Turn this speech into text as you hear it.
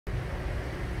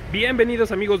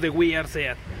Bienvenidos amigos de We Are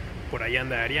Seat. Por ahí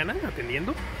anda Ariana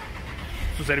atendiendo.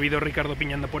 Su servidor Ricardo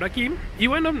Piña anda por aquí. Y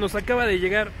bueno, nos acaba de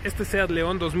llegar este Seat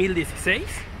León 2016,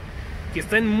 que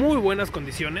está en muy buenas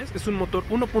condiciones. Es un motor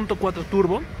 1.4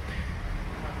 turbo,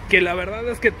 que la verdad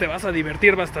es que te vas a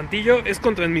divertir bastantillo. Es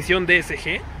con transmisión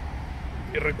DSG.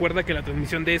 Y recuerda que la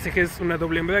transmisión DSG es una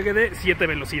doble embrague de 7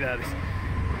 velocidades.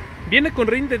 Viene con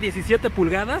rin de 17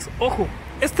 pulgadas. Ojo,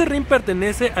 este rin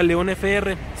pertenece al León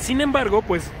FR. Sin embargo,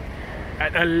 pues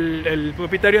el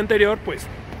propietario anterior pues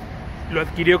lo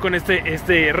adquirió con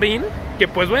este rin, que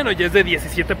pues bueno, ya es de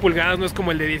 17 pulgadas, no es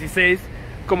como el de 16,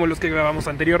 como los que grabamos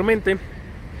anteriormente.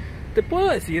 Te puedo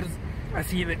decir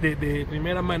así de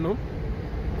primera mano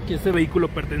que este vehículo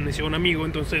perteneció a un amigo,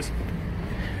 entonces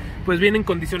pues viene en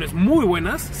condiciones muy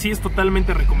buenas. Sí, es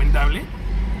totalmente recomendable.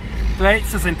 Trae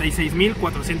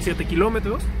 66.407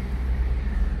 kilómetros.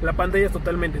 La pantalla es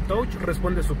totalmente touch,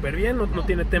 responde súper bien, no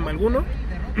tiene tema alguno.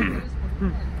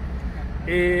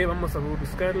 Vamos a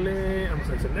buscarle, vamos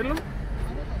a encenderlo.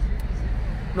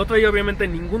 No trae obviamente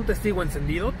ningún testigo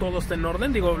encendido, todo está en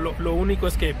orden. Digo, lo único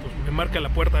es que pues, me marca la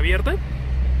puerta abierta.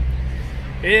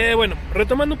 Bueno,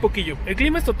 retomando un poquillo, el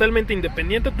clima es totalmente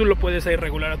independiente, tú lo puedes ahí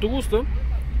regular a tu gusto.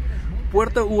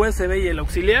 Puerta USB y el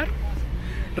auxiliar.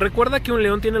 Recuerda que un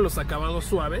León tiene los acabados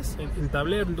suaves en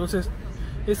tablero, entonces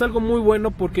es algo muy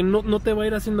bueno porque no te va a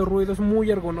ir haciendo ruido. Es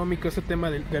muy ergonómico ese tema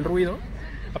del ruido.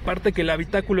 Aparte que el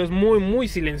habitáculo es muy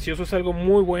silencioso, es algo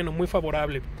muy bueno, muy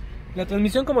favorable. La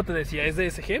transmisión, como te decía, es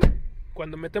DSG.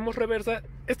 Cuando metemos reversa,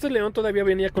 este León todavía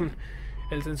venía con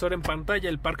el sensor en pantalla,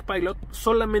 el Park Pilot,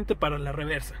 solamente para la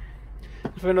reversa.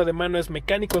 El freno de mano es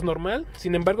mecánico, es normal,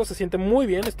 sin embargo se siente muy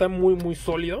bien, está muy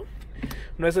sólido.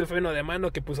 No es el freno de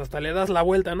mano que pues hasta le das la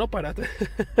vuelta, ¿no? Para...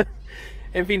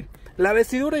 En fin, la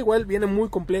vestidura igual viene muy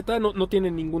completa, no tiene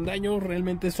ningún daño,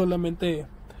 realmente solamente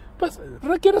pues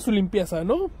requiere su limpieza,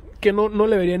 ¿no? Que no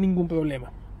le vería ningún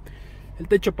problema. El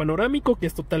techo panorámico, que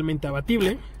es totalmente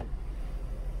abatible.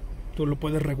 Tú lo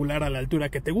puedes regular a la altura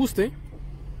que te guste.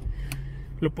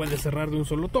 Lo puedes cerrar de un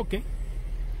solo toque.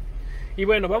 Y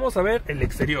bueno, vamos a ver el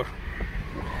exterior.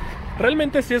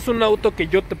 Realmente sí es un auto que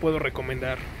yo te puedo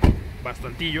recomendar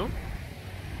bastantillo.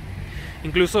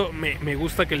 Incluso me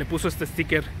gusta que le puso este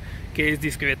sticker que es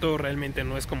discreto. Realmente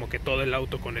no es como que todo el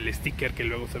auto con el sticker, que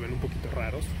luego se ven un poquito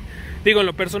raros. Digo, en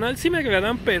lo personal sí me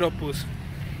agradan, pero pues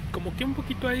como que un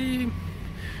poquito ahí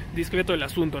discreto el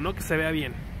asunto, ¿no? Que se vea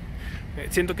bien.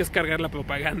 Siento que es cargar la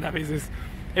propaganda a veces.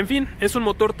 En fin, es un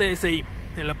motor TSI.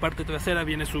 En la parte trasera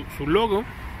viene su logo.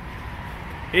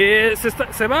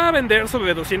 Se va a vender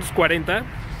sobre 240.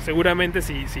 Seguramente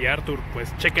si Arthur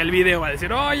pues checa el video va a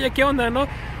decir, oye, ¿qué onda, no?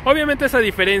 Obviamente esa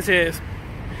diferencia es,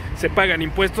 se pagan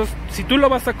impuestos. Si tú lo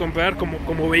vas a comprar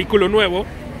como vehículo nuevo,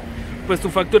 pues tu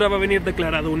factura va a venir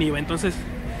declarado un IVA. Entonces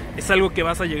es algo que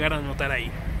vas a llegar a notar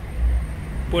ahí.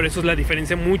 Por eso es la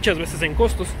diferencia muchas veces en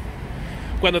costos.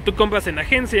 Cuando tú compras en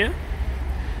agencia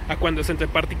a cuando es entre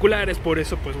particulares, por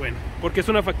eso pues bueno, porque es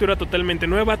una factura totalmente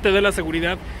nueva, te da la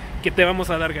seguridad que te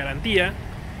vamos a dar garantía.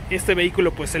 Este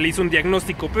vehículo pues se le hizo un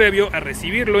diagnóstico previo a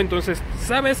recibirlo, entonces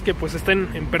sabes que pues está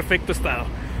en perfecto estado.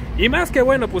 Y más que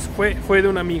bueno, pues fue de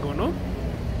un amigo, ¿no?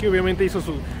 Que obviamente hizo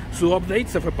su update,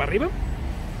 se fue para arriba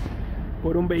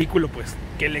por un vehículo pues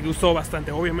que le gustó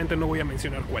bastante. Obviamente no voy a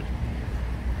mencionar cuál.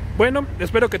 Bueno,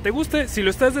 espero que te guste. Si lo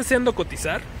estás deseando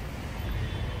cotizar,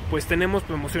 pues tenemos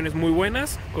promociones muy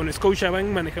buenas. Con Scotiabank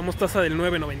manejamos tasa del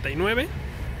 9.99,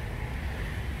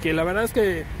 que la verdad es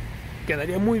que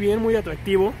quedaría muy bien, muy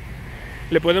atractivo.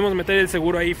 Le podemos meter el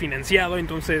seguro ahí financiado,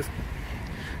 entonces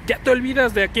ya te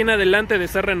olvidas de aquí en adelante de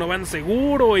estar renovando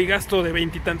seguro y gasto de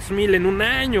 20 y tantos mil en un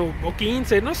año o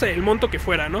 15, no sé, el monto que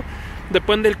fuera, ¿no?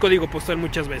 Depende del código postal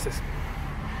muchas veces.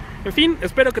 En fin,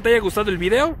 espero que te haya gustado el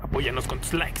video. Apóyanos con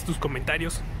tus likes, tus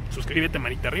comentarios, suscríbete,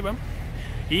 manita arriba,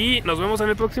 y nos vemos en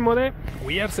el próximo de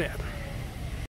We Are Seat.